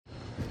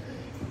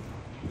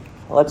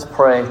Let's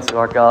pray to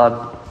our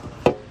God.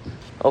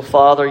 Oh,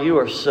 Father, you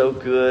are so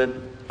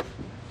good.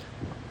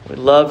 We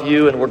love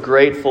you and we're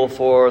grateful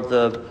for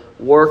the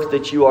work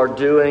that you are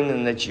doing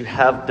and that you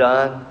have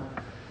done.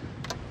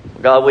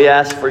 God, we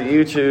ask for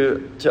you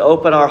to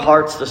open our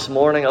hearts this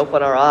morning,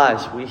 open our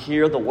eyes. We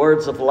hear the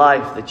words of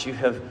life that you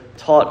have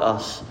taught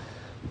us,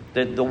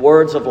 that the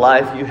words of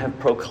life you have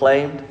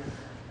proclaimed.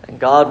 And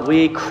God,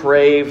 we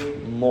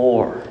crave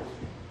more.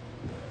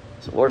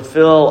 So Lord,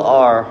 fill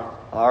our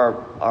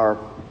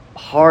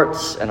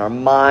hearts and our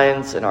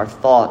minds and our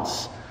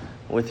thoughts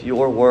with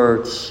your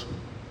words.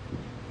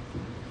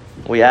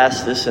 We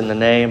ask this in the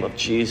name of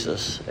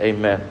Jesus.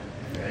 Amen.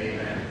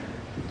 Amen.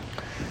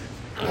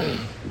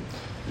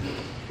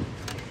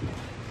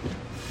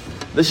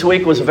 This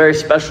week was a very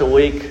special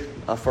week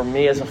for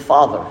me as a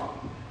father.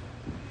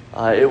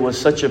 It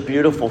was such a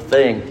beautiful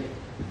thing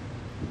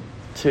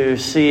to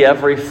see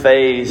every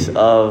phase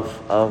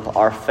of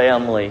our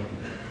family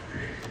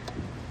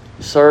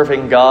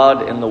serving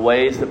God in the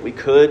ways that we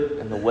could,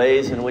 in the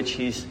ways in which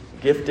He's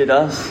gifted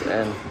us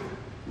and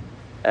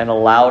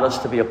allowed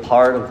us to be a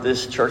part of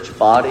this church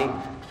body,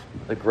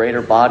 the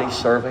greater body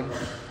serving.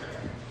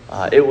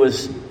 It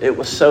was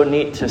so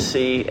neat to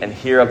see and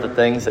hear of the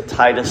things that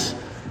Titus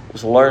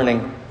was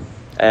learning,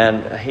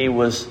 and he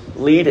was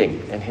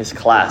leading in his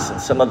class, and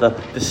some of the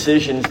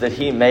decisions that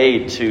he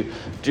made to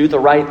do the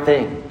right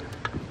thing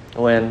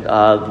when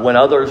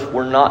others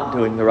were not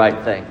doing the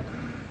right thing.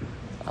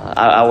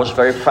 I was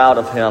very proud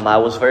of him. I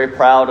was very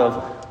proud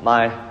of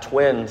my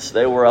twins.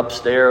 They were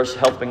upstairs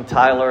helping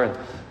Tyler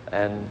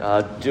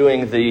and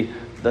doing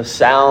the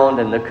sound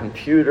and the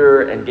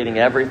computer and getting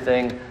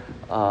everything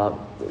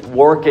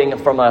working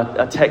from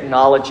a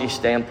technology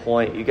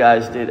standpoint. You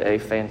guys did a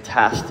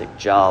fantastic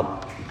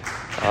job.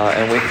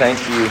 And we thank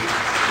you.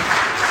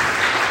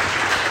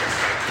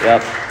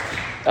 Yep.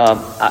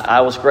 I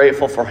was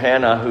grateful for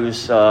Hannah,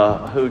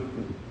 who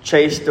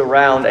chased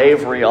around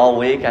Avery all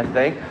week, I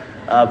think.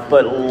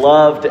 But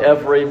loved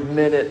every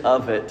minute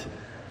of it,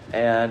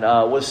 and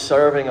was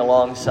serving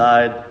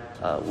alongside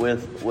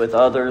with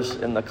others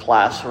in the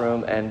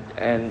classroom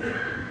and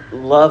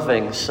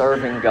loving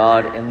serving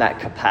God in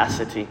that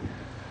capacity.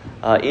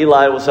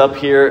 Eli was up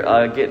here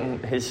getting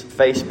his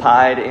face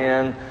pied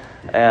in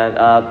and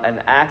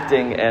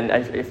acting, and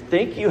I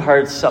think you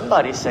heard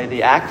somebody say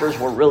the actors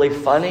were really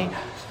funny,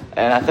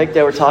 and I think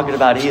they were talking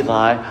about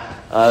Eli,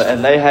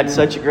 and they had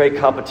such a great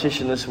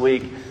competition this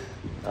week.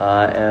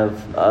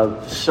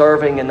 Of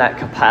serving in that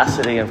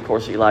capacity. And of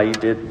course, Eli, you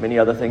did many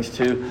other things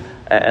too.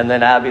 And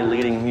then Abby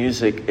leading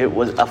music. It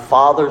was a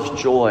father's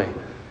joy.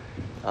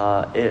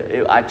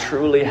 I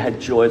truly had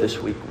joy this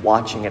week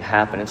watching it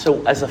happen. And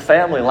so as a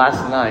family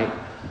last night,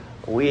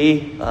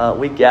 we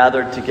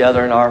gathered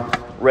together in our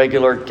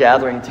regular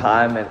gathering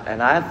time.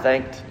 And I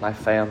thanked my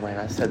family.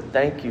 And I said,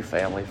 thank you,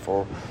 family,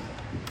 for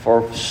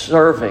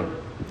serving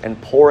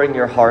and pouring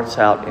your hearts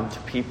out into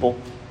people.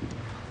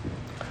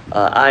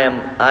 I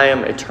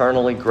am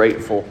eternally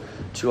grateful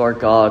to our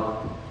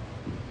God.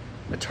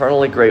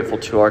 Eternally grateful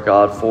to our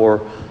God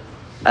for,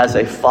 as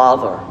a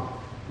father,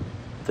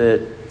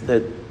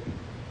 that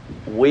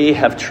we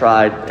have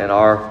tried in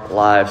our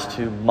lives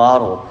to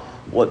model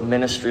what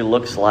ministry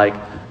looks like,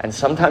 and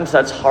sometimes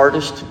that's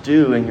hardest to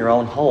do in your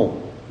own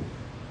home.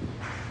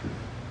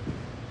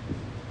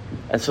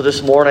 And so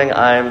this morning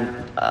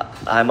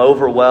I'm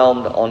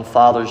overwhelmed on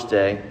Father's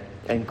Day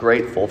and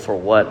grateful for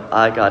what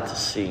I got to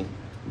see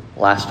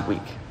last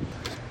week.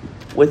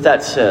 With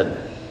that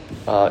said,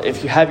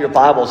 if you have your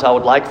Bibles, I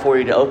would like for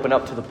you to open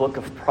up to the book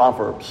of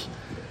Proverbs.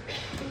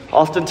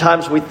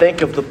 Oftentimes we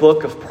think of the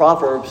book of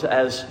Proverbs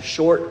as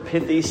short,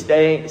 pithy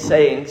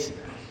sayings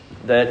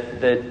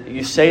that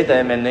you say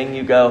them and then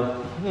you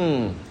go,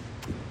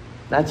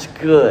 that's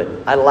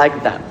good. I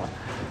like that one.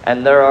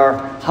 And there are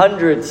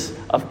hundreds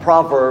of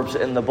Proverbs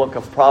in the book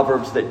of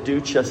Proverbs that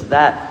do just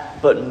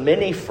that. But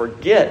many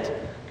forget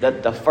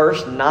that the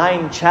first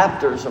 9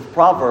 chapters of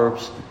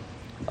Proverbs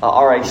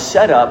are a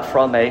setup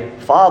from a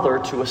father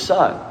to a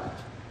son.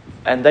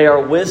 And they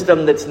are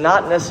wisdom that's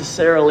not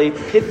necessarily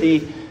pithy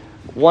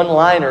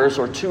one-liners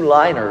or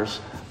two-liners,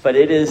 but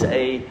it is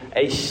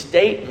a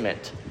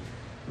statement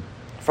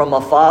from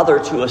a father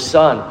to a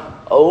son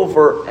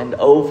over and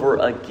over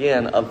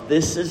again of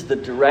this is the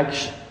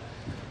direction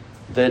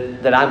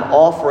that I'm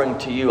offering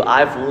to you.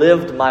 I've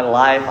lived my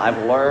life.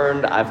 I've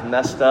learned. I've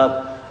messed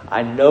up.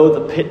 I know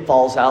the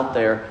pitfalls out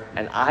there,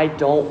 and I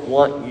don't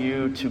want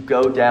you to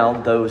go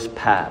down those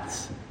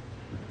paths.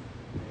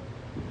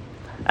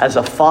 As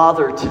a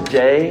father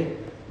today,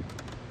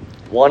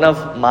 one of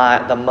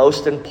the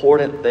most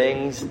important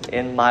things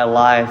in my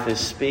life is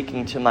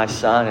speaking to my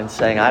son and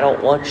saying, I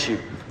don't want you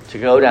to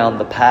go down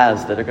the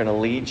paths that are going to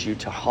lead you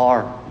to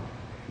harm.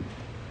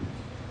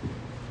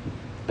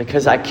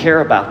 Because I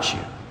care about you.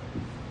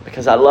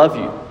 Because I love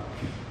you.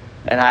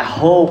 And I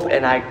hope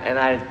and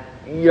I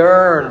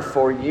yearn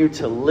for you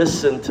to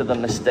listen to the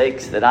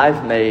mistakes that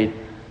I've made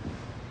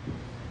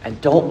and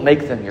don't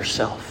make them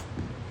yourself.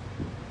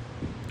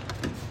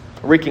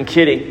 Rick and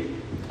Kitty,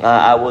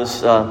 I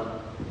was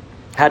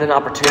had an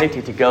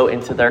opportunity to go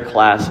into their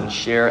class and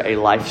share a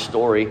life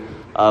story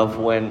of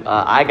when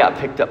I got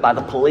picked up by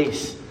the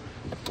police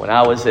when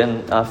I was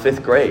in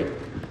 5th grade.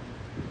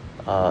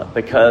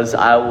 Because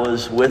I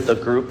was with a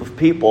group of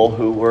people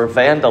who were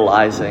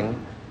vandalizing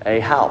a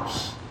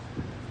house.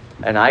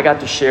 And I got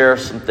to share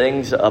some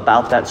things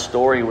about that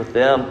story with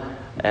them,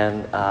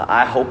 and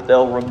I hope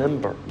they'll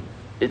remember.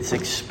 It's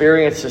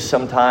experiences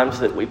sometimes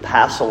that we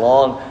pass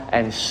along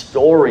and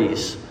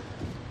stories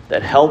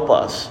that help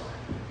us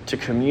to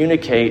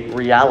communicate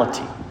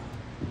reality.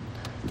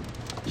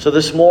 So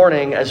this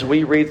morning, as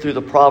we read through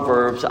the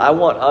Proverbs, I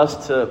want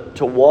us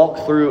to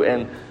walk through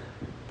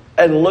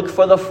and look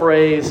for the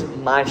phrase,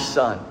 my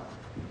son.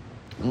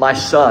 My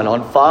son.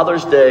 On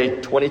Father's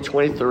Day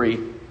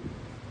 2023,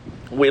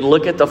 we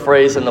look at the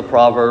phrase in the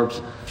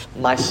Proverbs,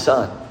 my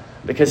son,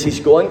 because he's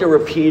going to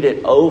repeat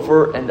it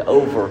over and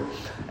over.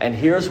 And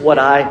here's what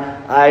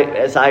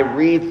as I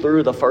read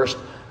through the first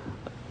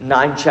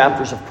 9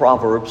 chapters of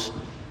Proverbs,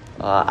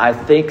 I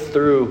think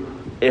through,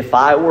 if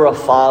I were a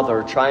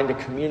father trying to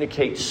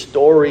communicate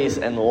stories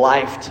and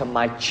life to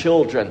my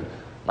children,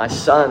 my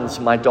sons,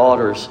 my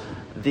daughters,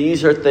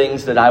 these are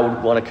things that I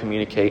would want to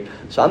communicate.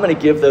 So I'm going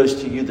to give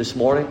those to you this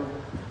morning.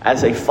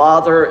 As a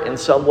father, in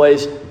some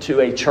ways, to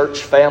a church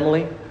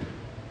family.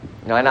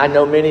 And I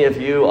know many of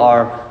you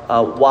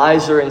are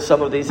wiser in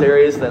some of these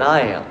areas than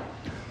I am.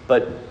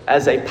 But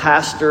as a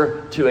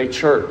pastor to a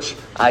church,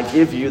 I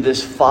give you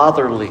this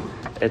fatherly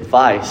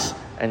advice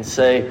and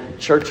say,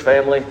 church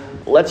family,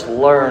 let's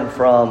learn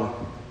from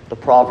the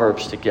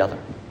Proverbs together.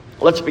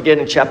 Let's begin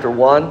in chapter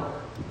 1.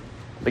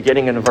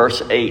 Beginning in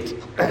verse 8.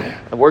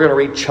 And we're going to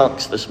read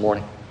chunks this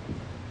morning.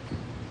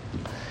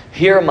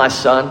 Hear, my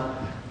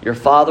son, your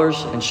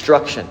father's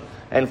instruction,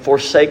 and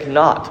forsake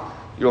not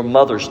your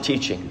mother's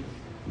teaching.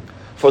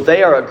 For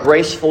they are a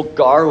graceful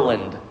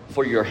garland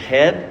for your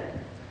head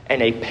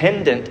and a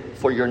pendant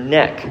for your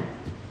neck.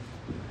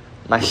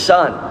 My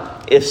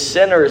son, if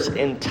sinners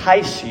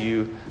entice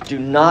you, do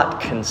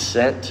not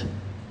consent.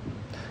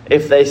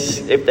 If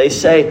they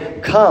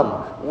say,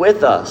 come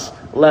with us,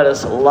 let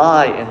us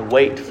lie in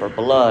wait for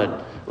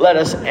blood. Let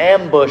us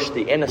ambush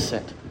the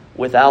innocent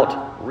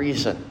without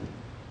reason.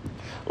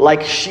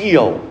 Like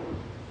Sheol,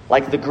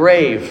 like the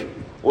grave,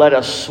 let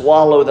us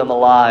swallow them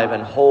alive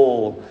and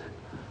whole.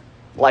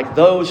 Like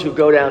those who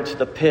go down to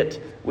the pit,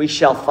 we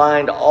shall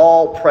find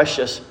all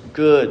precious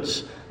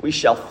goods. We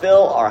shall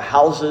fill our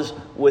houses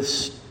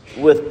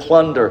with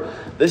plunder.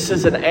 This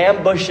is an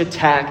ambush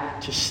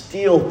attack to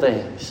steal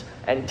things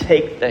and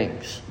take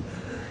things.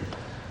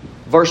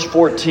 Verse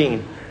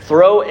 14.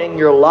 Throw in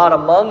your lot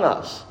among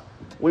us.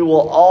 We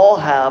will all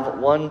have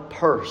one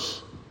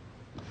purse.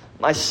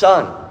 My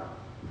son,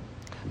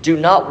 do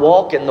not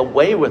walk in the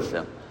way with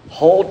them.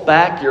 Hold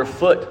back your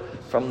foot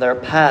from their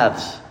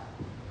paths.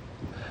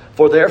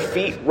 For their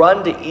feet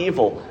run to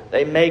evil.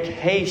 They make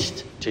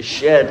haste to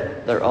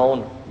shed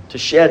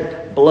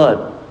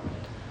blood.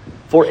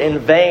 For in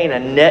vain a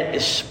net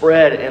is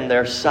spread in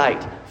their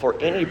sight for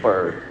any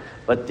bird.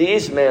 But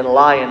these men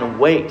lie in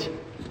wait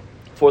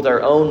for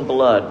their own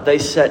blood. They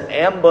set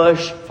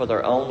ambush for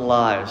their own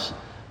lives.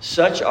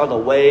 Such are the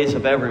ways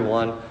of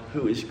everyone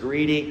who is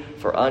greedy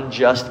for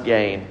unjust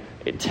gain.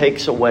 It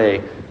takes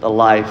away the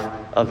life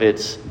of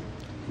its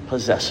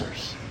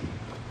possessors.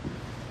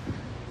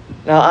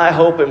 Now, I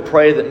hope and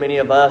pray that many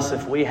of us,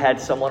 if we had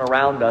someone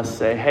around us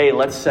say, hey,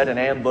 let's set an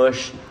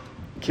ambush,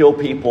 kill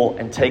people,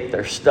 and take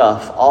their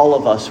stuff, all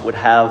of us would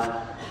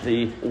have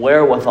the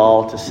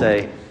wherewithal to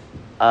say,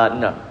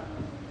 no.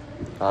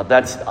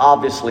 That's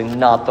obviously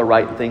not the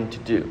right thing to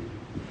do.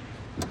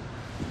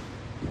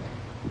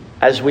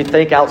 As we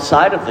think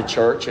outside of the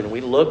church and we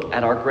look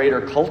at our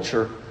greater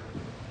culture,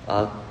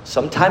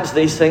 sometimes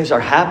these things are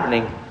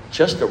happening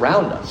just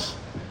around us.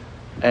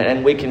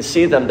 And we can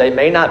see them. They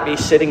may not be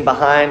sitting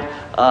behind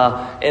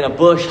in a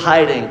bush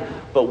hiding,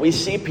 but we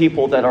see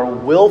people that are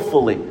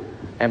willfully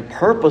and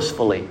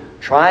purposefully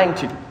trying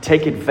to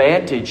take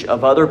advantage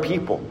of other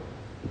people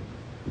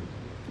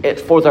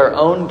for their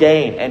own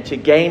gain and to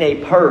gain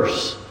a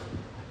purse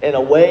in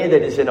a way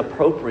that is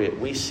inappropriate.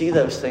 We see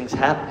those things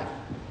happening.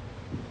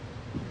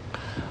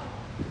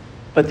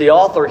 But the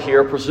author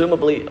here,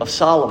 presumably of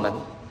Solomon,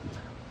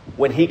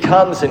 when he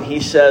comes and he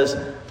says,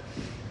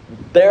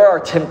 there are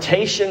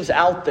temptations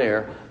out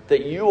there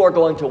that you are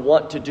going to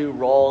want to do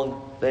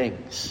wrong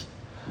things.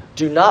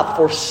 Do not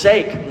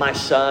forsake, my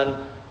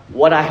son,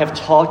 what I have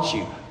taught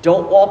you.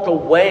 Don't walk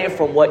away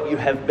from what you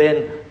have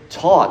been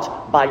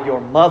taught by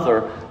your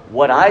mother.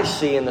 What I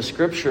see in the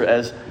scripture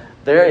as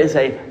there is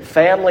a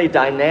family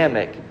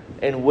dynamic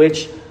in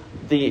which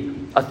the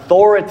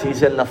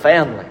authorities in the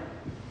family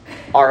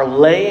are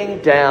laying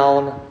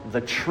down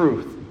the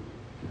truth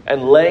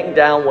and laying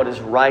down what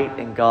is right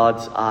in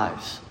God's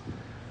eyes.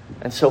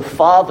 And so,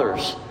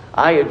 fathers,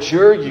 I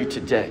adjure you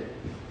today,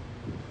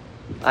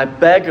 I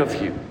beg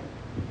of you,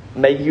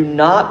 may you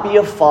not be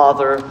a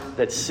father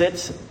that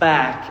sits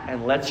back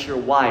and lets your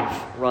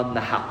wife run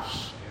the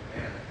house.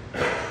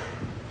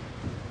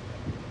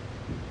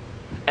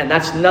 And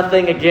that's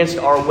nothing against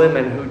our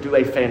women who do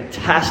a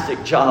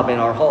fantastic job in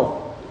our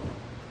home.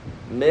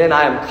 Men,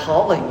 I am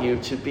calling you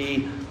to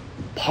be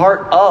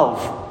part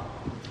of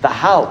the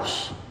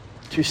house,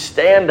 to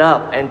stand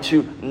up and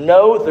to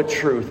know the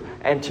truth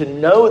and to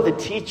know the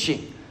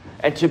teaching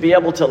and to be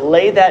able to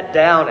lay that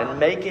down and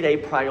make it a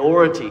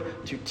priority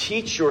to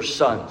teach your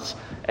sons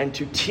and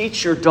to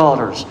teach your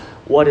daughters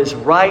what is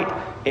right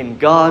in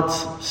God's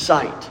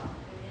sight.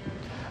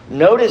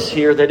 Notice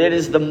here that it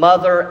is the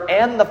mother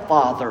and the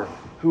father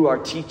who are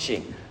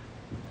teaching.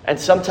 And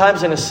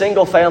sometimes in a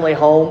single family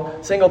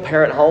home, single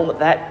parent home,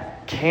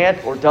 that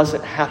can't or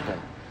doesn't happen.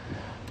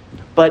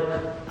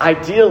 But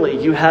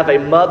ideally, you have a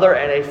mother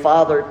and a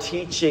father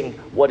teaching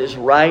what is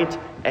right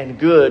and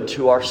good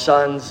to our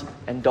sons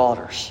and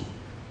daughters.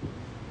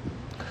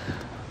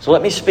 So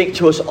let me speak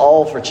to us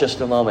all for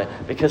just a moment,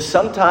 because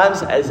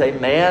sometimes as a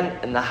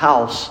man in the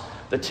house,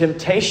 the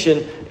temptation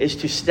is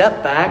to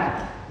step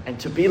back and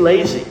to be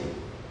lazy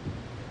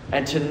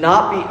and to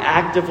not be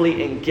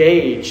actively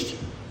engaged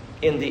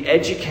in the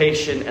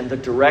education and the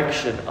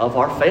direction of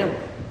our family.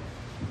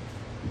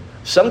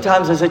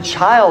 Sometimes as a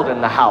child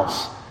in the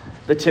house,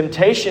 the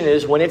temptation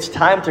is when it's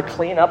time to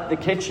clean up the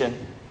kitchen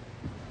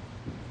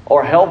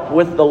or help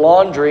with the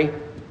laundry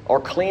or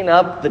clean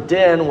up the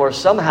den where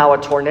somehow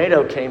a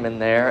tornado came in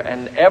there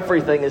and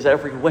everything is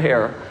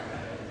everywhere.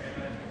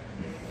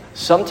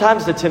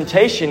 Sometimes the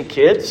temptation,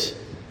 kids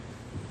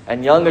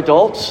and young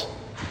adults,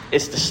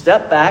 is to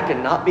step back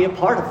and not be a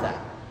part of that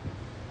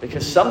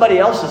because somebody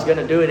else is going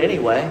to do it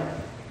anyway.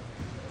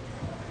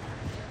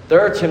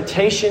 There are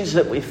temptations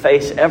that we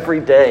face every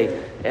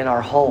day in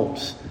our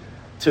homes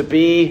to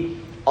be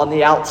on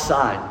the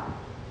outside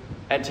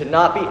and to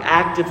not be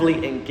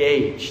actively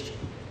engaged.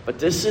 But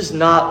this is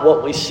not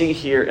what we see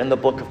here in the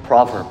book of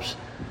Proverbs.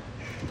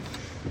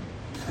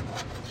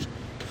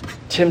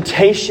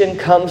 Temptation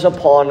comes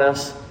upon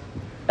us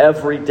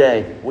every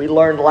day. We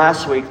learned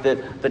last week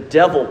that the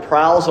devil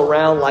prowls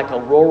around like a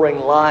roaring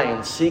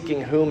lion,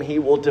 seeking whom he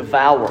will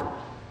devour.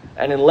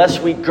 And unless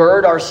we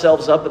gird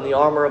ourselves up in the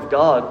armor of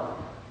God,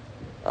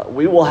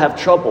 we will have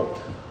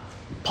trouble.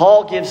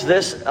 Paul gives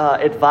this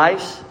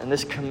advice and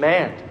this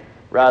command,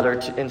 rather,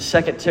 in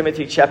 2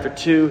 Timothy chapter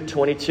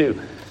 2:22.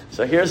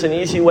 So here's an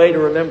easy way to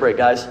remember it,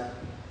 guys.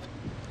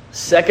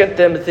 2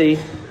 Timothy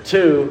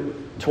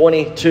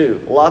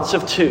 2:22. Lots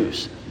of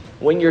twos.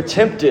 When you're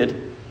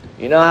tempted,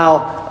 you know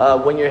how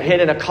when you're hit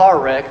in a car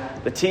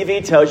wreck, the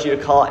TV tells you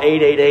to call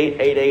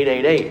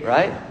 888-8888,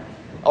 right?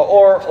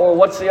 Or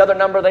what's the other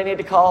number they need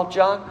to call,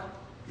 John?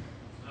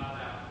 Not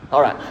that one.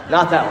 All right,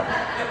 not that one.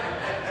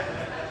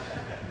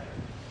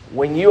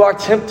 When you are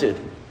tempted,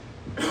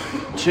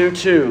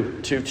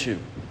 2222.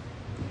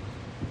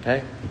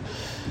 Okay?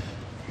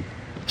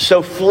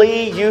 So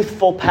flee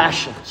youthful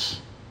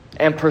passions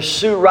and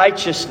pursue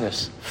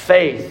righteousness,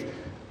 faith,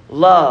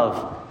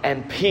 love,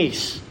 and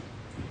peace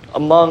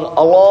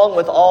along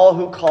with all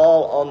who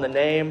call on the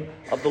name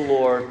of the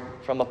Lord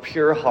from a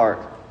pure heart.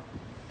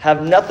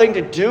 Have nothing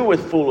to do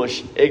with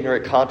foolish,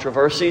 ignorant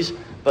controversies,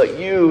 but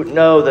you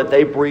know that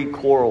they breed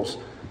quarrels.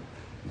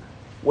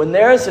 When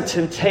there is a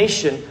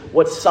temptation,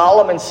 what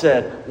Solomon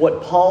said,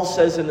 what Paul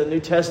says in the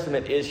New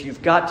Testament is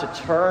you've got to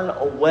turn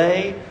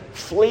away,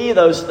 flee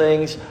those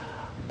things,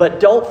 but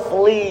don't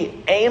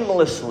flee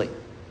aimlessly.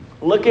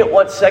 Look at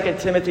what 2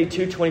 Timothy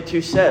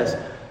 2:22 says.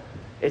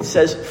 It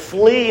says,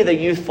 flee the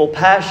youthful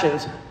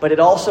passions, but it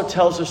also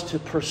tells us to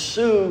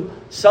pursue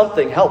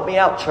something. Help me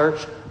out,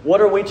 church.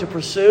 What are we to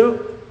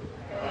pursue?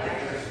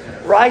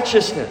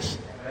 Righteousness,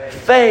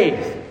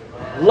 faith,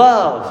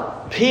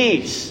 love,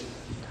 peace.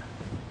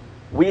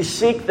 We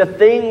seek the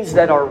things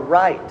that are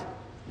right.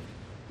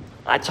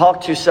 I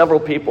talked to several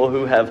people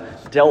who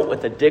have dealt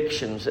with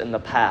addictions in the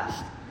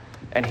past.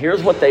 And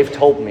here's what they've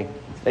told me.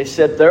 They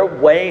said their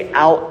way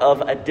out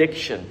of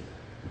addiction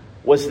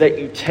was that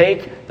you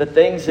take the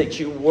things that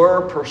you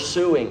were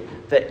pursuing,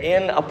 the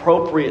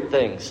inappropriate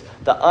things,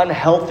 the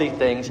unhealthy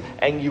things,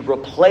 and you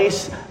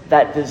replace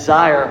that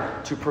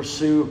desire to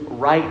pursue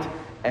right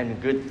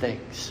and good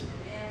things.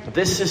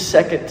 This is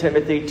 2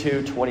 Timothy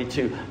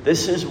 2:22.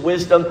 This is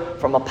wisdom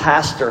from a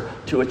pastor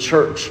to a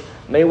church.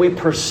 May we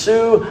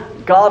pursue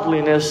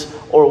godliness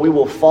or we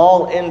will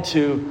fall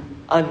into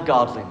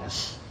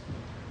ungodliness.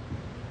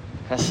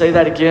 Can I say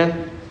that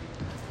again?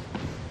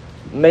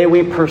 May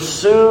we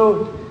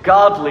pursue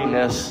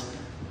godliness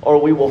or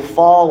we will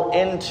fall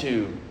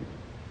into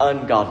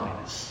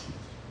ungodliness.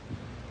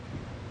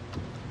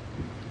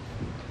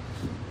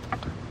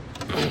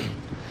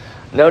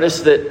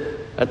 Notice that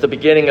at the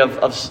beginning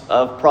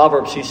of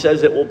Proverbs, he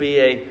says it will be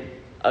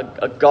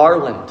a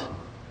garland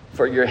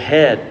for your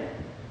head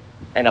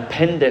and a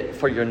pendant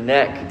for your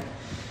neck.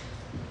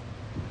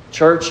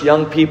 Church,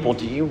 young people,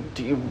 do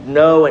you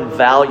know and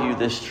value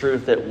this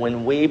truth that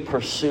when we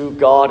pursue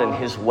God and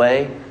His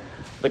way,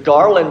 the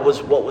garland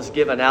was what was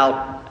given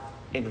out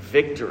in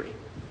victory.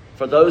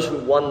 For those who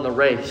won the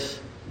race,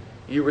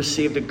 you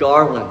received a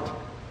garland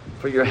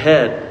for your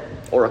head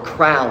or a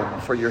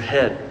crown for your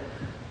head.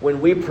 When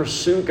we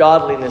pursue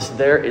godliness,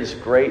 there is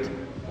great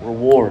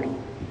reward.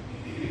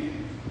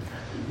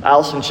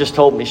 Allison just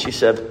told me, she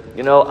said,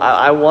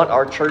 I want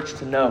our church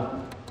to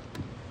know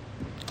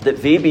that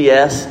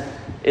VBS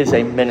is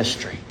a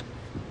ministry.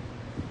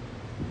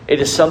 It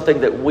is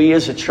something that we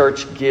as a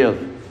church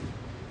give.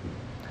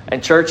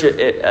 And church,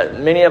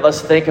 many of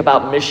us think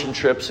about mission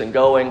trips and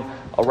going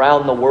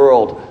around the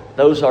world.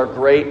 Those are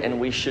great and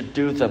we should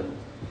do them.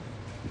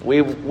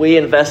 We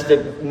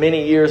invested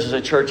many years as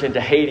a church into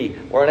Haiti.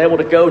 We're unable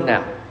to go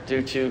now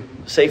due to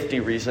safety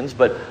reasons,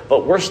 but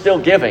we're still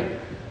giving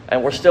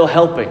and we're still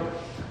helping.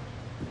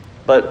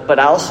 But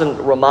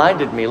Allison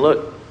reminded me,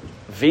 look,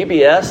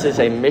 VBS is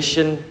a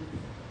mission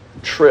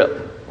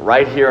trip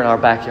right here in our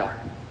backyard.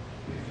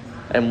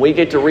 And we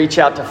get to reach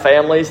out to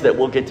families that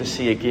we'll get to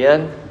see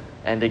again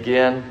and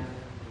again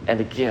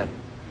and again.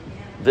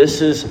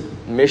 This is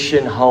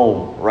mission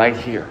home right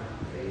here.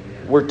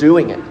 We're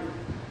doing it.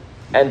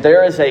 And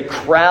there is a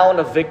crown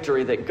of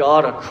victory that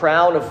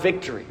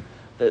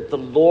the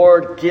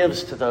Lord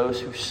gives to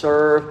those who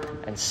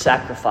serve and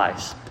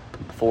sacrifice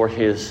for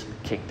His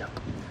kingdom.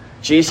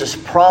 Jesus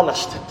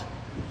promised it.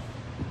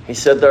 He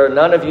said, there are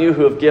none of you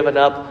who have given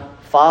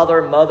up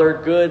father, mother,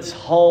 goods,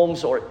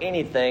 homes, or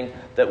anything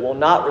that will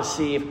not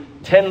receive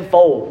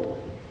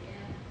tenfold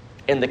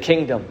in the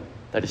kingdom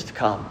that is to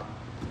come.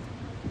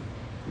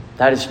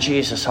 That is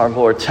Jesus, our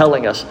Lord,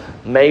 telling us,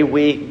 may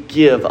we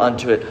give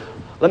unto it.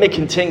 Let me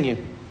continue.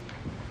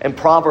 In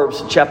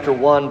Proverbs chapter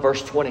 1,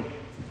 verse 20.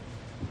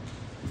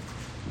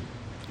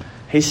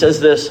 He says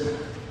this,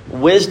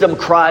 wisdom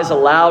cries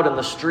aloud in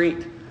the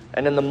street,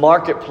 and in the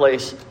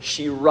marketplace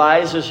she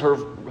raises her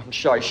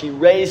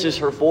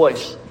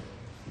voice.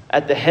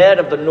 At the head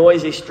of the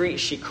noisy street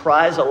she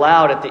cries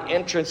aloud. At the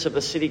entrance of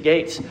the city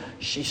gates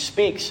she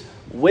speaks.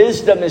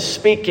 Wisdom is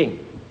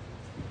speaking.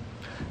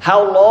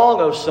 How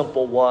long, O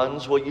simple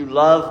ones, will you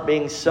love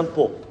being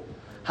simple?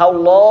 How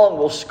long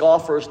will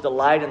scoffers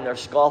delight in their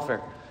scoffing,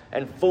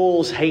 and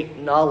fools hate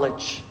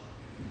knowledge?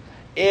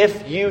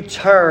 If you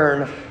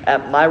turn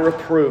at my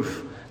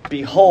reproof,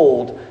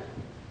 behold,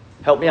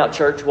 help me out,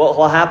 church, what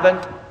will happen?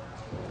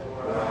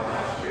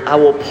 I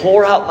will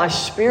pour out my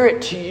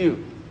Spirit to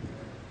you.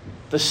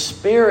 The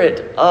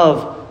Spirit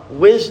of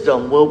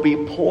wisdom will be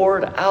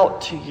poured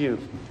out to you.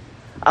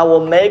 I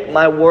will make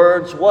my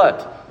words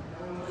what?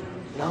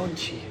 Known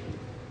to you.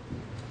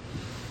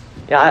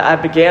 Yeah, I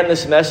began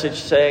this message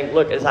saying,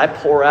 look, as I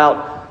pour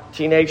out,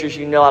 teenagers,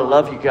 you know I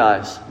love you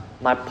guys.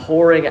 My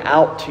pouring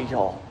out to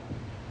y'all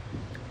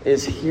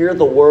is hear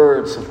the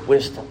words of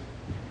wisdom.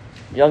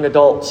 Young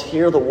adults,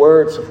 hear the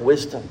words of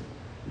wisdom.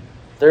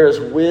 There is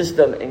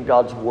wisdom in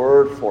God's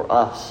word for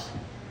us.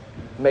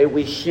 May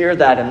we hear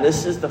that. And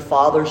this is the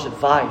Father's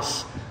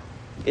advice,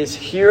 is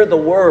hear the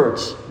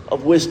words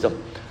of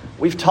wisdom.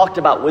 We've talked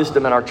about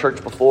wisdom in our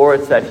church before.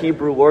 It's that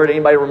Hebrew word.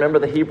 Anybody remember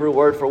the Hebrew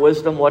word for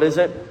wisdom? What is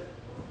it?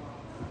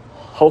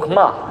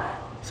 Chokmah.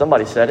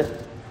 Somebody said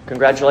it.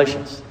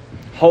 Congratulations.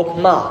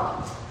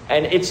 Chokmah.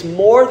 And it's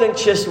more than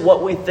just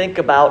what we think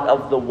about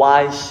of the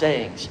wise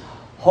sayings.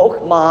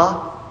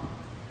 Chokmah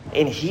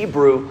in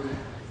Hebrew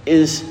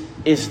is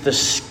the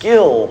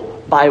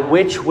skill by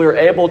which we're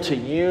able to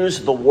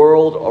use the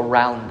world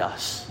around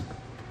us.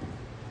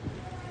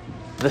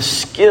 The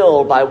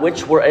skill by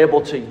which we're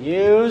able to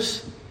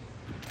use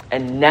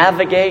and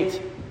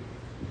navigate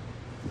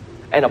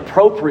and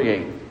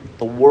appropriate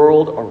the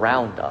world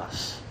around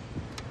us.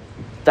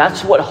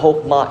 That's what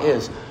Chokmah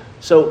is.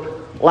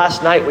 So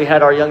last night we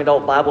had our young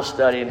adult Bible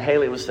study and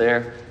Haley was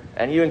there.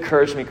 And you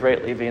encouraged me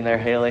greatly being there,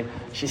 Haley.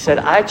 She said,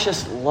 I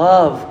just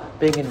love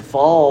being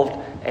involved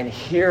and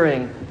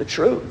hearing the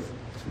truth.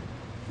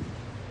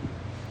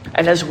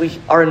 And as we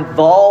are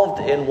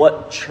involved in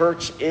what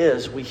church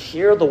is, we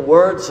hear the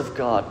words of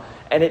God.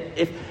 And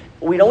if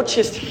we don't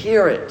just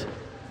hear it,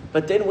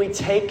 but then we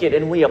take it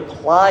and we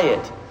apply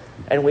it.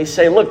 And we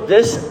say, look,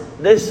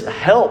 this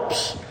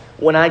helps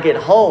when I get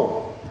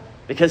home.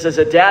 Because as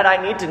a dad,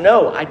 I need to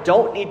know. I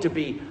don't need to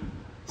be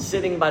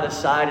sitting by the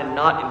side and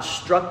not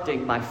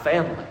instructing my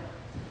family.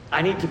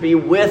 I need to be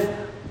with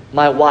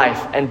my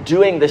wife and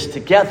doing this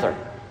together.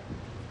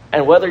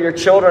 And whether your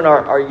children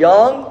are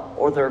young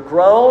or they're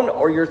grown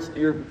or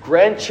your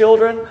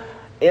grandchildren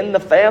in the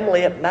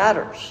family, it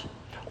matters.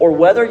 Or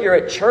whether you're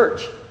at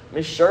church,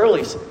 Miss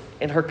Shirley's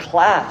in her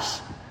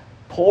class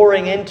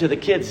pouring into the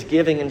kids,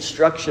 giving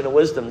instruction and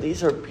wisdom.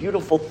 These are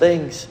beautiful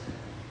things.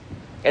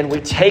 And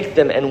we take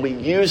them and we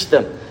use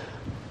them.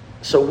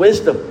 So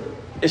wisdom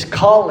is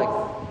calling.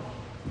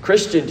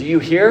 Christian, do you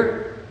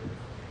hear?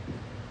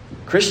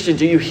 Christian,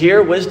 do you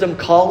hear wisdom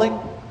calling?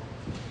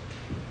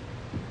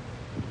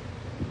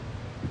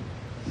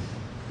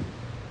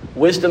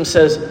 Wisdom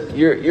says,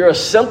 you're a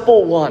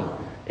simple one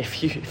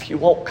if you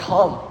won't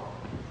come.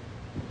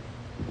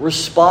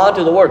 Respond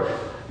to the word.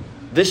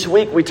 This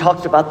week we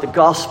talked about the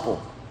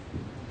gospel.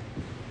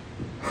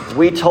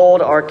 We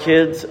told our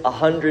kids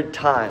 100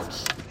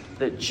 times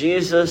that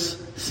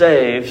Jesus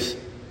saves.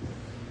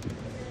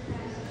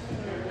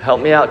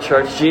 Help me out,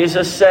 church.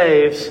 Jesus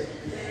saves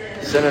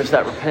sinners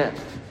that repent.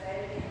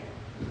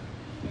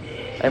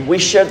 And we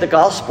shared the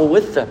gospel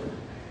with them.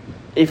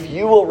 If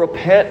you will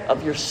repent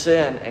of your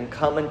sin and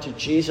come into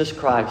Jesus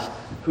Christ,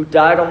 who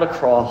died on the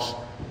cross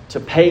to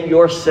pay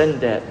your sin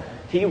debt,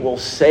 He will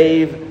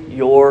save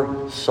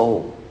your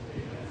soul.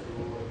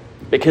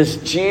 Because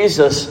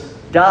Jesus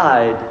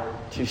died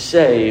to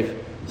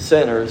save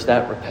sinners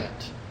that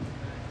repent.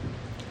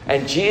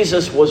 And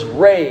Jesus was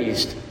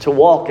raised to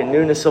walk in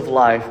newness of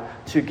life,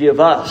 to give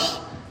us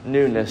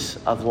newness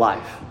of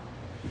life.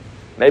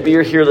 Maybe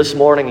you're here this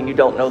morning and you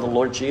don't know the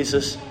Lord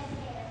Jesus.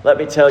 Let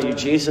me tell you,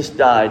 Jesus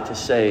died to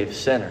save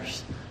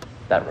sinners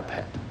that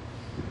repent.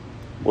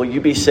 Will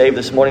you be saved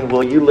this morning?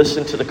 Will you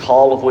listen to the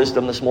call of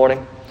wisdom this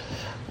morning?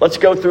 Let's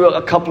go through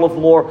a couple of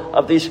more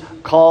of these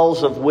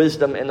calls of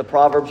wisdom in the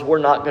Proverbs. We're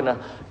not going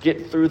to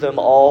get through them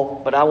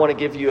all, but I want to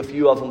give you a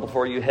few of them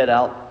before you head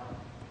out.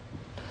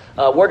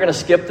 We're going to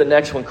skip the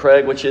next one,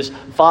 Craig, which is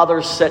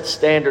fathers set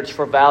standards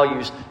for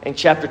values. In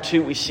chapter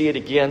 2, we see it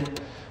again,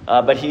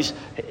 but he's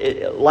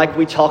like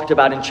we talked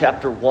about in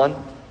chapter 1.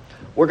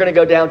 We're going to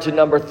go down to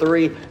number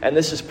 3, and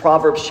this is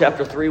Proverbs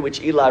chapter 3,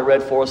 which Eli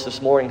read for us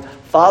this morning.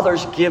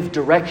 Fathers give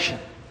direction.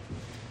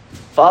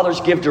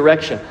 Fathers give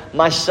direction.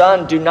 My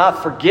son, do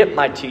not forget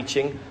my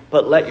teaching,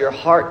 but let your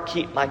heart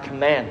keep my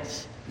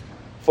commands.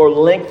 For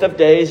length of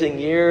days and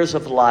years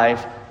of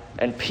life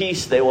and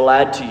peace they will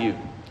add to you.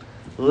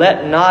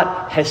 Let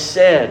not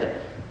hesed,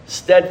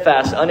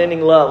 steadfast,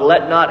 unending love,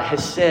 let not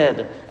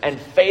hesed and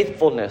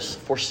faithfulness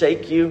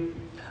forsake you.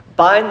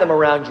 Bind them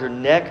around your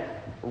neck.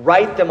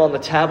 Write them on the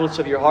tablets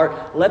of your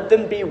heart. Let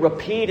them be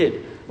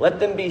repeated. Let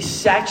them be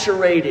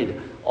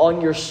saturated on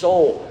your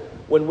soul.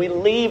 When we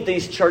leave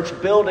these church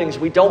buildings,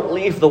 we don't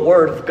leave the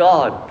Word of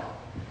God.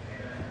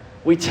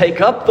 We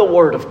take up the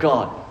Word of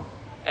God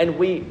and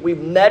we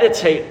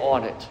meditate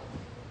on it.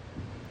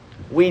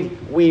 We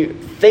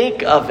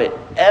think of it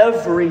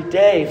every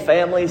day.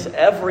 Families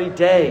every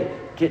day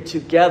get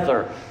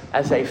together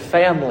as a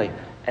family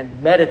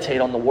and meditate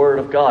on the Word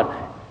of God.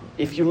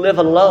 If you live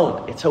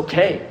alone, it's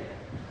okay.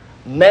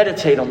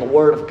 Meditate on the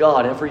Word of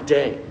God every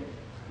day.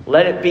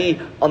 Let it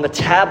be on the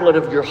tablet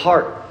of your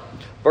heart.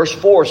 Verse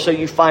 4, so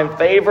you find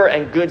favor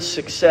and good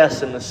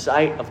success in the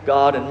sight of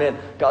God and men.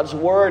 God's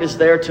Word is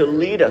there to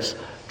lead us.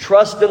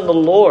 Trust in the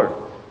Lord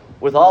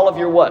with all of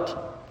your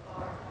what?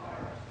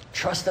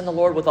 Trust in the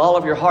Lord with all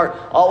of your heart,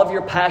 all of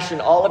your passion,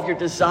 all of your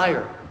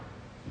desire.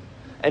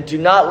 And do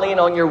not lean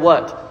on your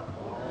what?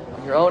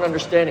 On your own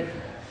understanding.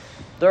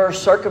 There are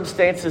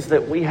circumstances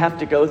that we have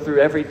to go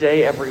through every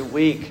day, every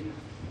week.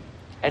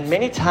 And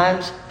many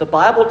times the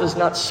Bible does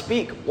not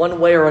speak one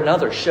way or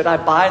another. Should I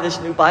buy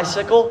this new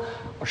bicycle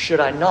or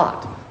should I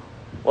not?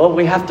 Well,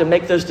 we have to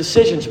make those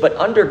decisions. But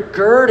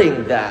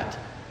undergirding that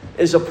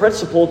is a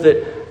principle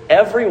that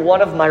every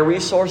one of my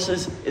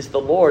resources is the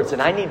Lord's,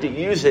 and I need to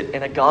use it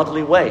in a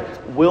godly way.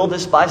 Will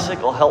this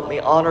bicycle help me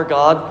honor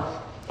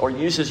God or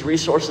use His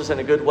resources in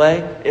a good way?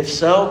 If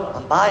so,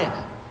 I'm buying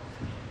it.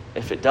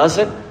 If it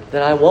doesn't,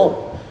 then I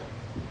won't.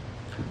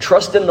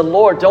 Trust in the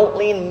Lord. Don't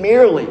lean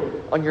merely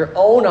on your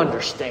own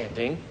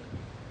understanding.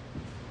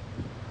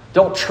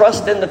 Don't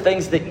trust in the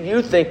things that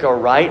you think are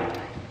right.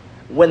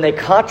 When they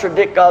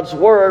contradict God's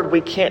Word,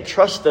 we can't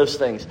trust those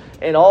things.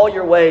 In all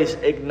your ways,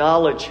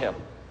 acknowledge Him.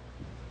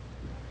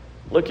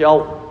 Look,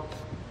 y'all,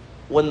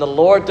 when the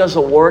Lord does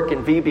a work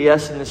in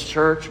VBS in this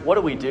church,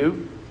 what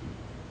do?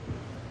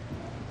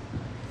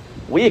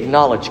 We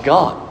acknowledge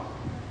God.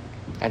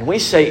 And we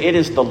say it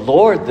is the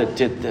Lord that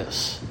did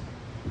this.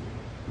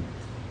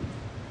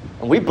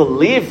 And we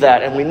believe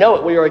that and we know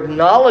it. We are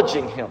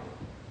acknowledging Him.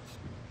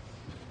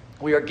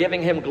 We are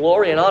giving Him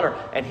glory and honor.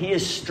 And He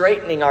is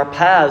straightening our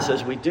paths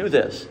as we do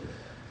this.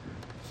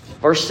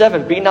 Verse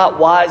 7, be not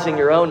wise in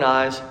your own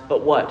eyes,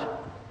 but what?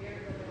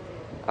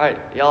 All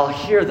right, y'all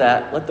hear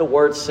that. Let the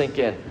words sink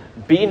in.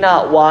 Be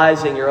not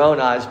wise in your own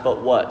eyes,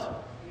 but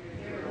what?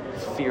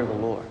 Fear the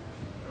Lord.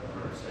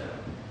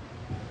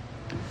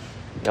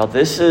 Now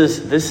this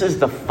is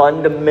the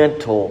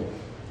fundamental,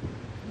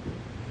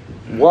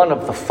 one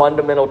of the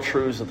fundamental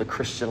truths of the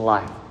Christian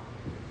life.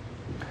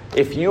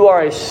 If you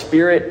are a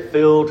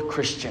Spirit-filled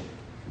Christian,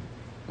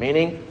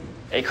 meaning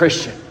a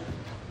Christian,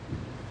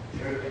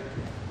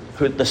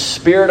 who the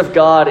Spirit of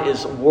God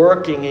is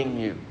working in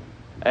you,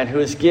 and who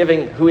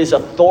is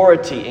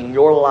authority in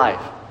your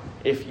life.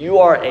 If you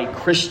are a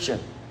Christian,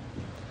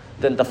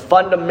 then the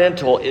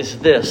fundamental is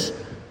this.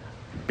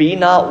 Be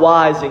not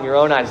wise in your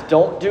own eyes.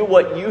 Don't do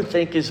what you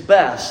think is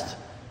best.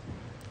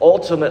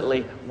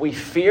 Ultimately, we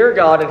fear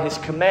God and His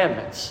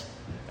commandments,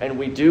 and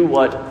we do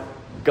what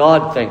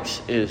God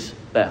thinks is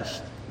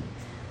best.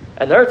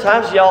 And there are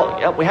times,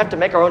 y'all, we have to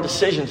make our own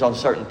decisions on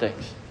certain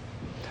things.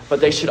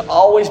 But they should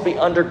always be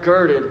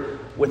undergirded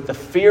with the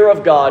fear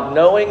of God,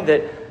 knowing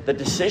that the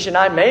decision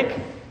I make,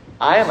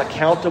 I am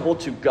accountable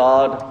to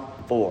God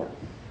for.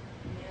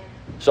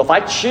 So if I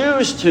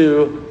choose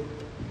to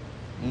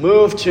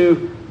move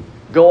to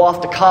go off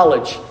to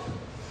college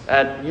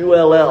at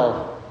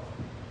ULL,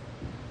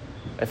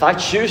 if I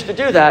choose to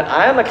do that,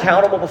 I am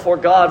accountable before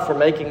God for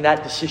making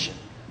that decision.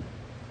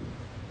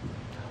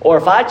 Or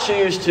if I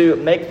choose to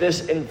make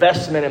this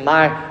investment in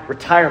my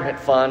retirement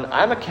fund,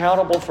 I'm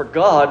accountable for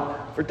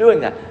God for doing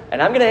that.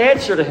 And I'm going to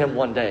answer to Him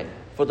one day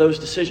for those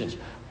decisions.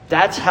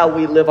 That's how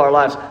we live our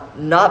lives.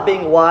 Not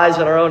being wise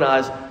in our own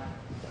eyes,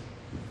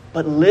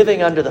 but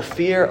living under the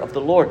fear of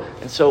the Lord.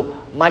 And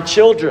so, my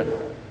children,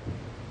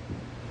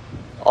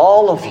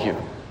 all of you,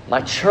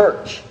 my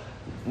church,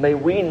 may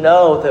we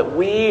know that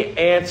we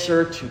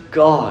answer to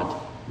God.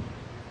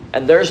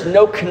 And there's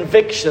no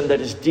conviction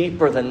that is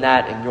deeper than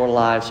that in your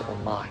lives or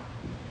mine.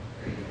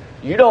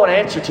 You don't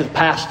answer to the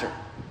pastor.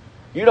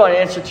 You don't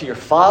answer to your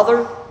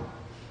father.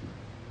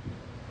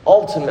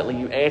 Ultimately,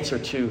 you answer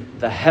to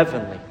the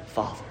Heavenly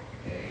Father.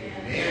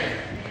 Amen.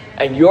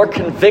 And your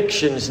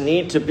convictions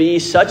need to be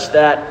such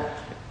that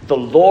the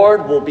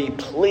Lord will be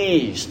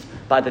pleased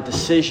by the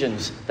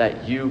decisions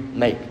that you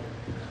make.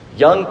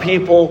 Young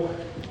people,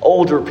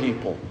 older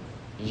people,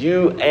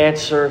 you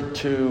answer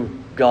to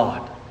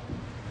God.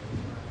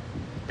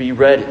 Be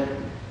ready.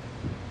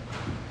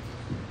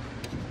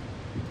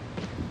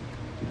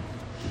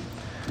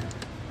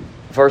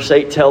 Verse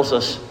 8 tells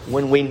us,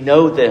 when we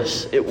know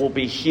this, it will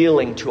be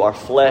healing to our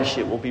flesh.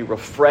 It will be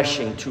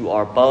refreshing to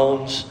our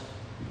bones.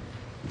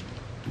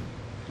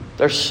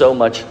 There's so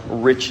much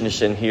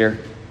richness in here.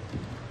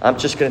 I'm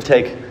just going to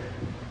take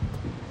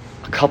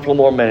a couple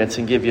more minutes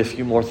and give you a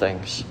few more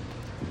things.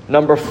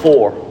 Number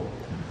 4,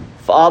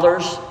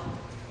 fathers,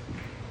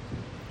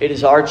 it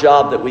is our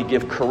job that we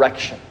give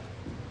correction.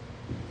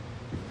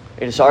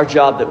 It is our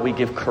job that we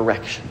give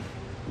correction.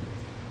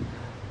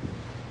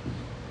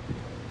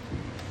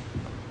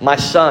 My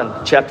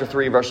son, chapter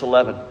 3, verse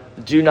 11,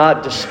 do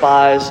not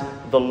despise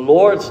the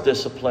Lord's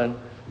discipline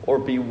or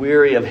be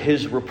weary of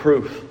his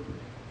reproof.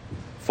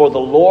 For the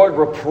Lord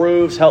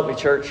reproves, help me,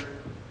 church.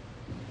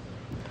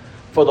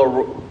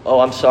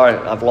 I'm sorry,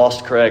 I've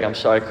lost Craig. I'm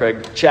sorry,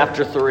 Craig.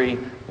 Chapter 3,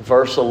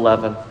 verse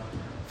 11.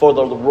 For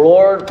the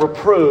Lord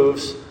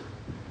reproves,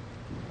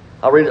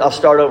 I'll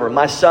start over.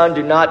 My son,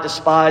 do not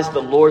despise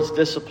the Lord's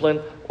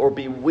discipline or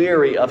be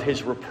weary of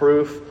his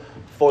reproof.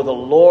 For the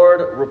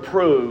Lord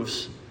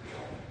reproves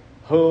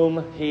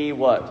whom he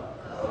what?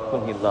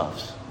 Whom he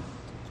loves.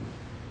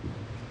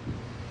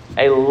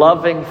 A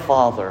loving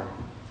father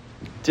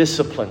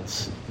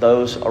disciplines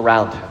those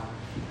around him.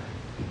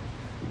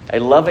 A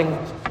loving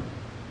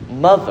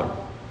mother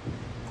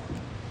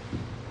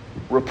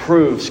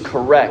reproves,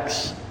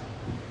 corrects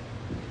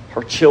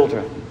her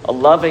children. A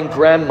loving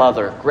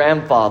grandmother,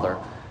 grandfather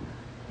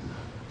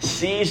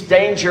sees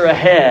danger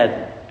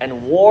ahead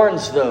and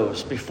warns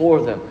those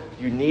before them.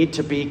 You need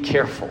to be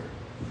careful.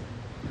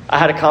 I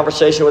had a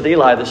conversation with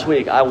Eli this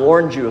week. I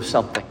warned you of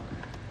something.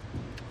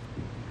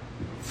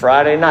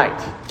 Friday night,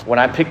 when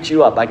I picked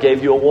you up, I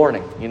gave you a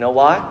warning. You know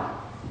why?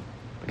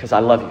 Because I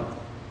love you.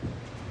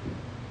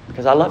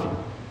 Because I love you.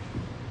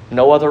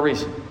 No other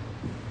reason.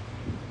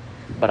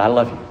 But I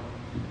love you.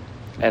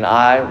 And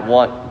I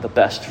want the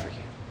best for you.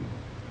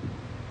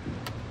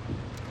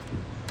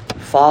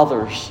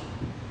 Fathers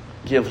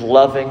give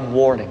loving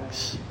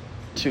warnings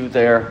to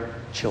their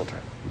children.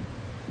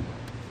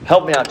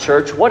 Help me out,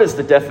 church. What is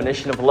the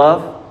definition of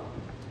love?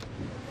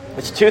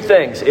 It's 2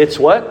 things. It's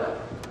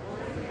what?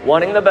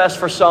 Wanting the best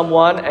for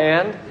someone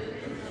and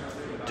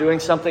doing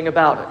something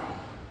about it.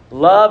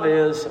 Love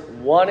is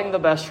wanting the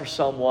best for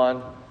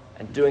someone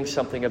and doing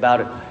something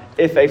about it.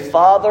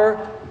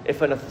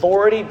 If an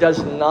authority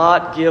does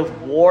not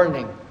give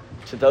warning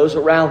to those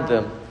around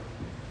them,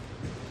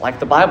 like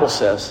the Bible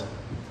says,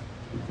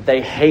 they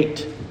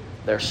hate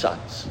their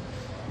sons.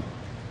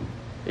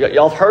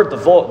 Y'all have heard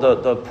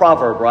the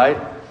proverb, right?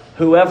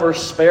 Whoever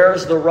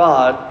spares the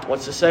rod,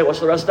 what's it say? What's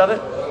the rest of it?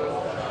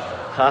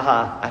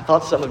 I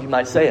thought some of you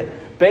might say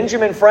it.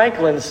 Benjamin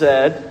Franklin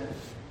said,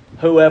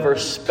 whoever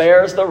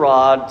spares the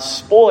rod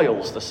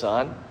spoils the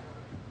son.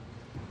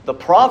 The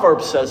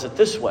proverb says it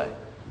this way.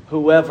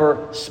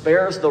 Whoever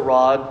spares the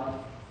rod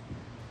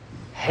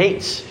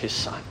hates his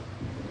son.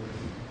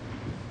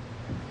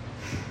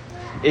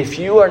 If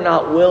you are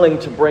not willing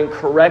to bring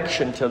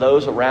correction to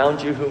those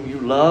around you whom you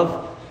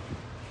love,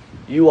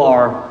 you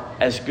are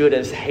as good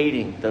as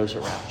hating those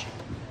around you.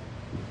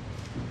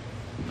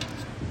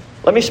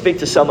 Let me speak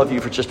to some of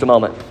you for just a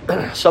moment.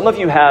 Some of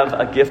you have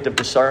a gift of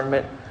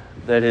discernment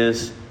that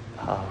is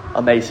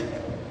amazing.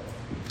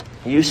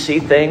 You see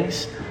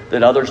things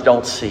that others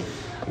don't see.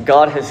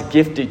 God has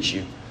gifted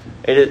you.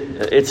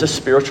 It's a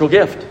spiritual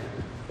gift.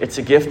 It's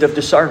a gift of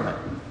discernment.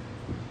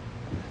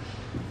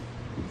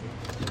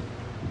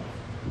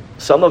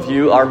 Some of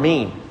you are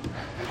mean.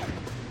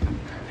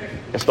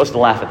 You're supposed to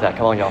laugh at that.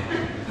 Come on, y'all.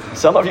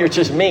 Some of you are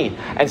just mean.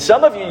 And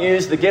some of you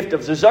use the gift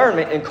of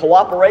discernment in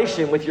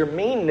cooperation with your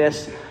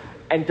meanness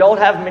and don't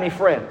have many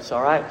friends,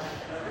 all right?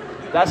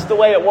 That's the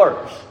way it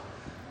works.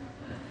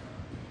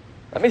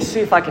 Let me see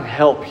if I can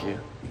help you,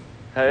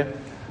 okay?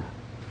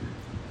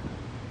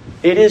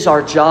 It is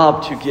our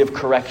job to give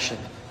correction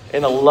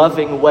in a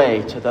loving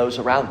way to those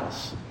around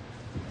us.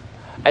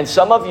 And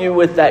some of you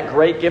with that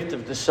great gift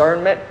of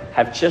discernment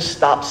have just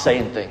stopped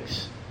saying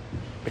things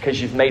because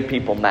you've made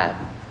people mad.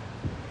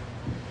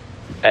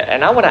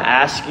 And I want to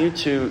ask you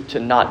to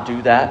not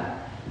do that,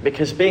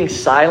 because being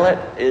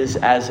silent is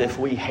as if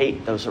we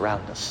hate those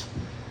around us.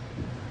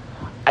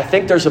 I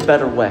think there's a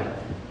better way.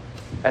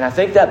 And I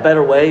think that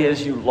better way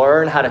is you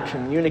learn how to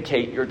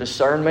communicate your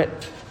discernment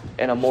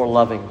in a more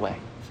loving way.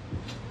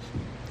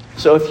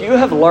 So if you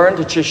have learned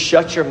to just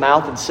shut your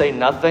mouth and say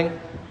nothing,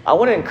 I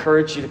want to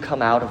encourage you to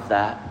come out of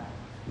that.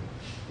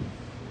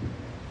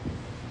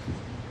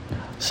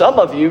 Some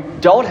of you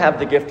don't have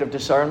the gift of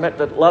discernment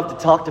but love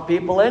to talk to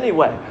people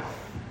anyway.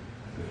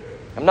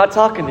 I'm not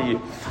talking to you.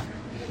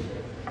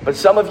 But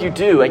some of you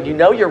do, and you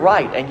know you're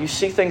right, and you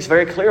see things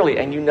very clearly,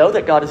 and you know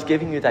that God is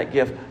giving you that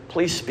gift.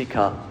 Please speak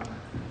up.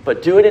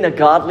 But do it in a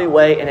godly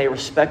way, in a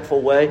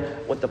respectful way.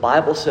 What the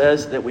Bible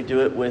says, that we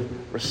do it with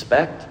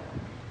respect,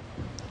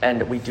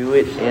 and we do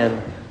it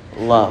in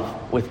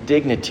love, with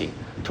dignity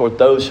toward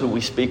those who we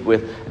speak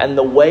with. And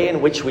the way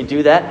in which we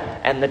do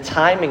that, and the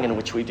timing in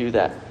which we do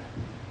that,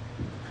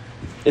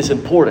 is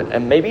important.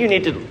 And maybe you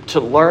need to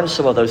learn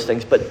some of those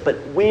things,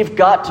 but we've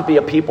got to be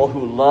a people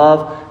who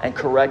love and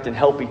correct and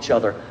help each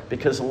other,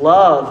 because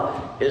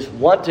love is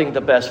wanting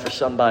the best for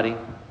somebody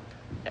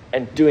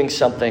and doing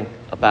something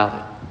about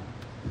it.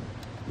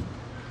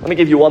 Let me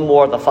give you one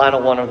more, the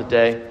final one of the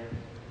day.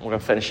 We're going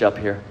to finish up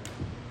here.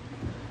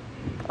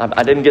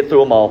 I didn't get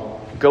through them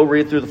all. Go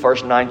read through the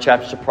first 9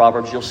 chapters of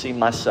Proverbs. You'll see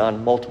my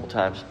son multiple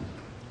times.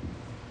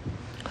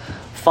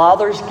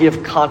 Fathers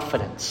give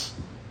confidence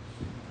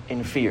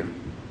in fear.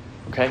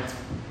 Okay?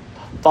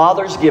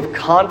 Fathers give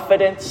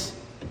confidence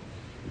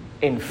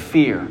in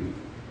fear.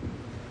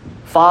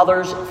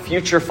 Fathers,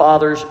 future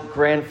fathers,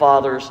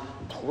 grandfathers,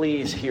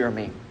 please hear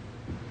me.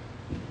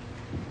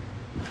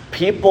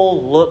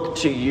 People look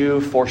to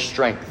you for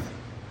strength.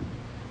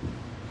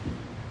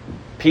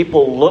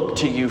 People look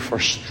to you for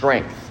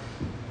strength.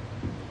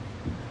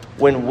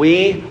 When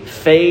we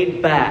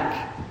fade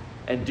back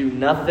and do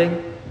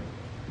nothing,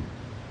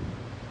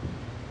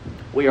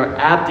 we are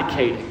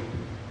abdicating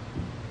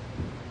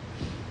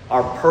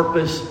our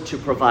purpose to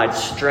provide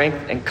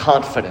strength and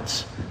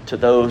confidence to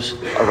those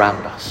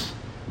around us.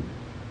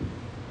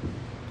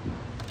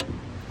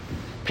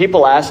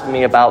 People asked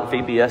me about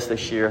VBS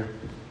this year,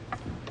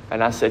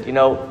 and I said,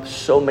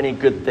 so many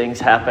good things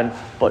happened,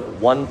 but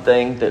one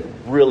thing that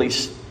really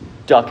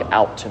stuck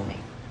out to me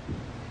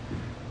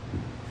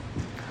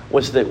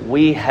was that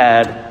we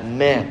had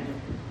men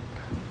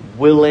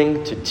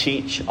willing to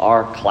teach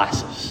our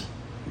classes.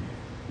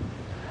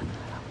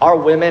 Our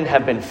women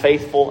have been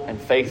faithful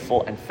and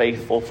faithful and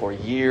faithful for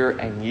year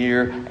and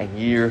year and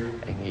year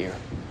and year.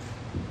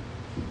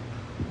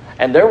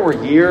 And there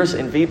were years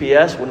in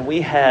VBS when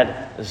we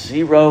had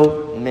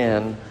 0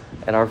 men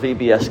in our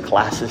VBS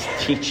classes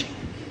teaching.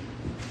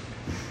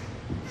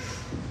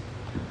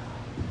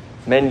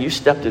 Men, you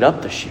stepped it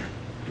up this year.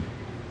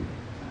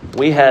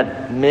 We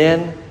had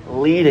men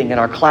leading in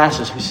our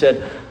classes who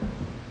said,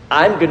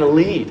 I'm going to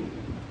lead.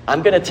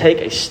 I'm going to take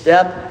a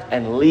step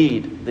and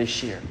lead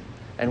this year.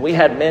 And we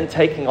had men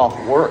taking off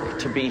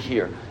work to be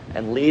here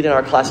and lead in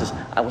our classes.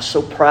 I was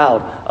so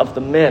proud of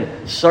the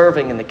men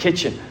serving in the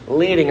kitchen,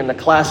 leading in the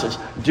classes,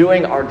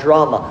 doing our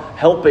drama,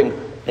 helping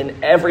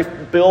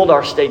build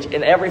our stage.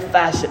 In every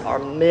facet, our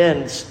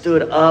men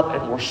stood up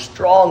and were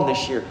strong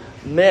this year.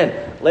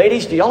 Men,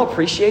 ladies, do y'all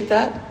appreciate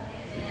that?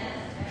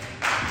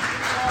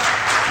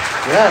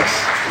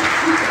 Yes.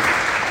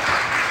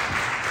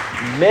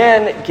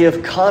 Men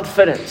give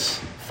confidence.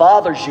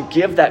 Fathers, you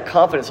give that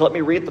confidence. Let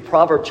me read the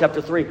Proverbs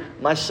chapter 3.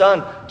 My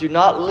son, do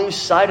not lose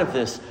sight of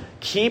this.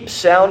 Keep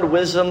sound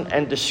wisdom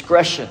and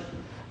discretion.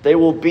 They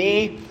will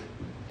be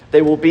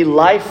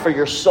life for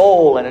your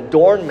soul and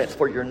adornment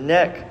for your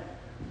neck.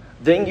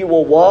 Then you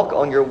will walk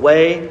on your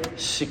way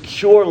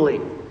securely,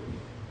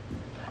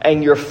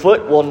 and your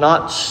foot will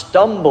not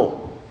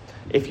stumble.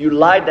 If you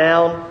lie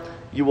down,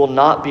 you will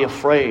not be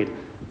afraid.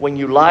 When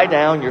you lie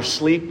down, your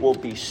sleep will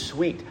be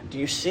sweet. Do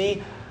you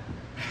see?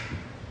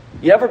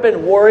 You ever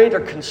been worried or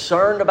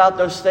concerned about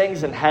those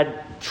things and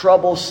had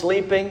trouble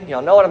sleeping?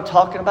 Y'all know what I'm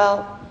talking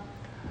about?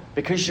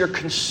 Because you're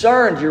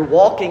concerned, you're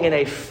walking in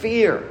a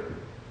fear.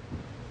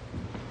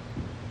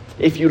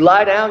 If you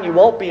lie down, you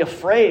won't be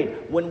afraid.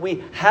 When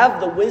we have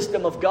the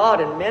wisdom of God,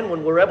 and men,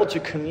 when we're able to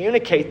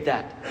communicate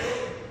that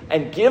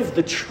and give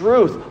the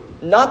truth,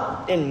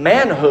 not in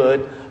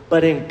manhood,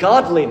 but in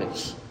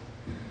godliness.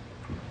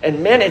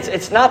 And men,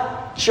 it's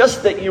not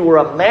just that you were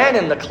a man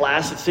in the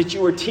class, it's that you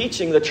were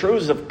teaching the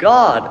truths of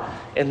God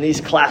in these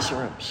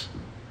classrooms.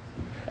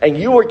 And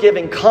you were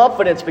giving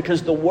confidence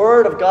because the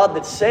word of God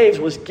that saves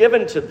was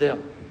given to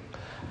them.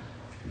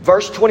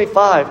 Verse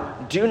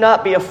 25, do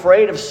not be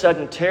afraid of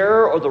sudden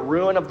terror or the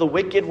ruin of the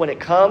wicked when it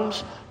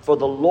comes, for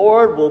the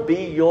Lord will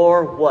be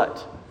your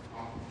what?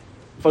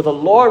 For the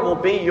Lord will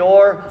be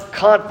your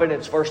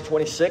confidence, verse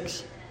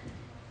 26,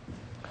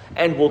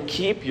 and will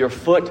keep your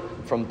foot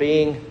from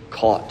being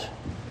caught.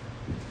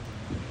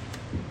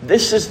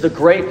 This is the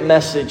great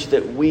message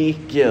that we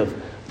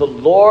give. The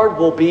Lord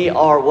will be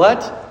our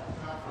what?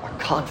 Our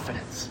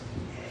confidence.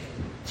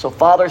 So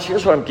fathers,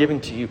 here's what I'm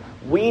giving to you.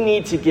 We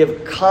need to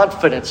give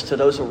confidence to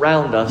those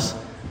around us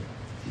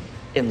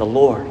in the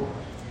Lord.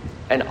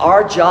 And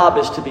our job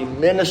is to be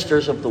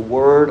ministers of the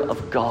Word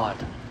of God.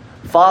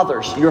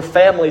 Fathers, your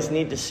families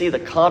need to see the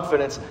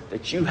confidence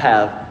that you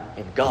have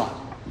in God.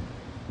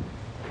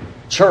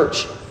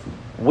 Church,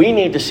 we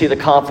need to see the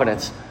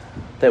confidence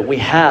that we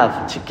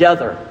have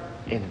together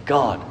In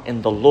God,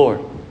 in the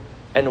Lord.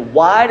 And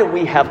why do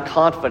we have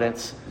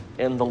confidence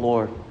in the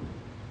Lord?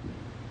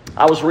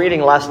 I was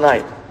reading last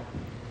night,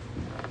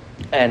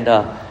 and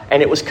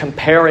it was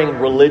comparing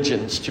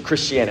religions to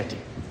Christianity.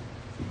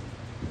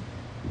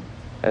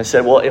 And it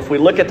said, well, if we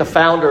look at the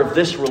founder of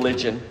this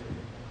religion,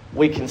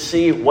 we can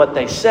see what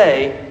they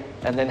say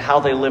and then how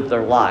they live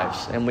their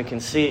lives. And we can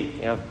see,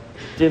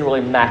 didn't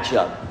really match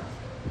up.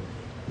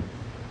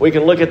 We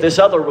can look at this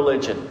other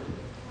religion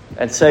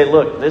and say,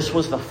 look, this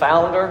was the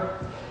founder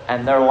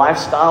and their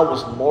lifestyle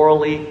was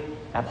morally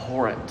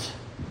abhorrent.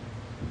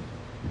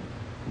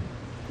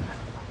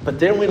 But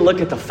then we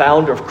look at the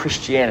founder of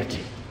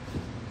Christianity.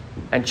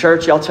 And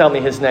church, y'all tell me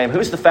his name.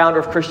 Who's the founder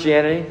of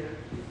Christianity?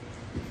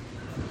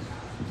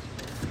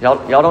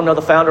 Y'all don't know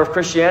the founder of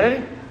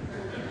Christianity?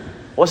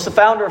 What's the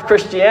founder of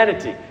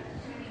Christianity?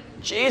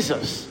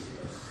 Jesus.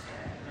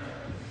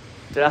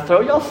 Did I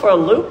throw y'all for a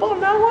loop on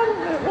that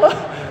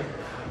one?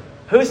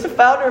 Who's the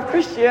founder of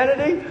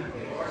Christianity?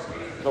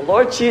 The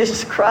Lord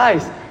Jesus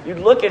Christ. You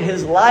look at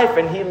his life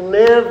and he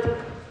lived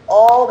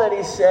all that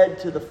he said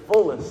to the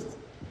fullest.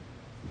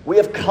 We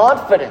have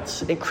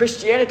confidence in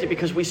Christianity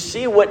because we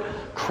see what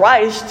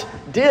Christ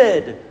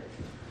did.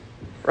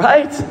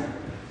 Right? I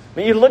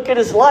mean, you look at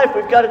his life,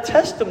 we've got a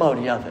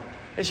testimony of it.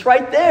 It's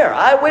right there,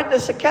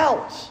 eyewitness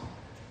accounts.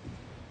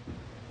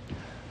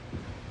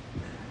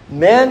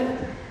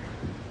 Men,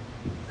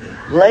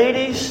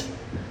 ladies,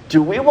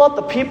 do we want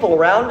the people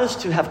around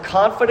us to have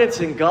confidence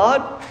in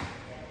God?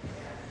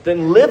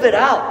 Then live it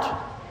out.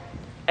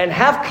 And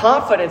have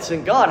confidence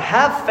in God.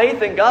 Have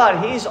faith in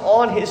God. He's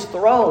on his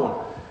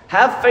throne.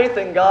 Have faith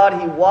in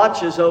God. He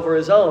watches over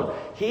his own.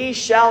 He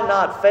shall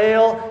not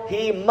fail.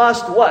 He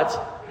must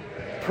what?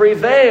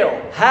 Prevail.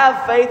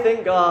 Have faith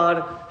in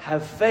God.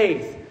 Have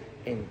faith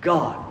in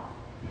God.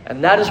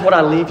 And that is what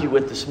I leave you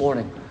with this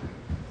morning.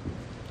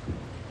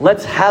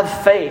 Let's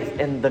have faith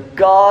in the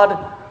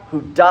God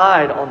who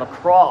died on the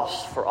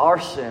cross for our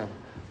sin,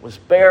 was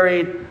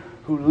buried,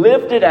 who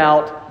lived it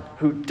out,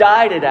 who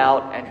died it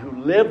out, and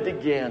who lived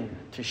again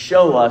to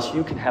show us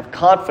you can have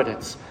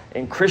confidence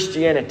in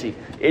Christianity.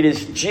 It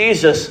is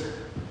Jesus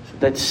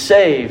that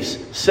saves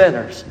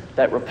sinners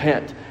that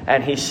repent.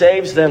 And he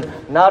saves them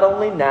not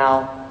only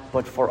now,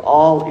 but for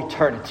all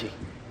eternity.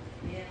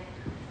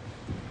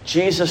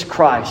 Jesus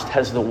Christ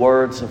has the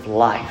words of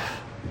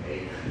life.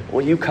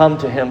 Will you come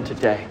to him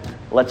today?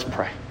 Let's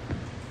pray.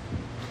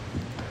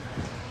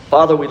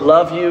 Father, we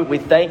love you. We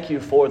thank you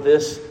for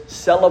this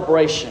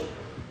celebration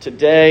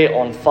today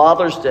on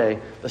Father's Day,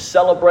 the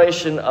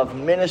celebration of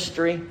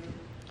ministry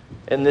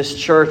in this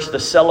church, the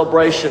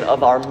celebration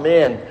of our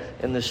men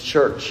in this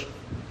church,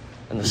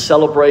 and the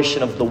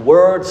celebration of the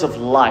words of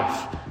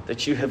life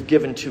that you have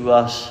given to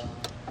us.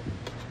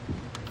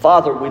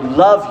 Father, we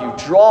love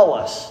you. Draw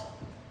us.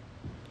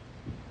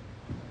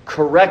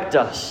 Correct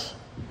us.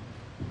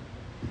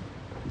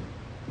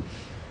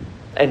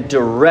 And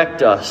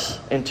direct us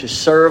into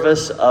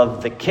service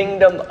of the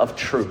kingdom of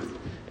truth.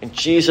 In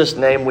Jesus'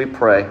 name we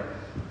pray.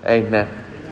 Amen.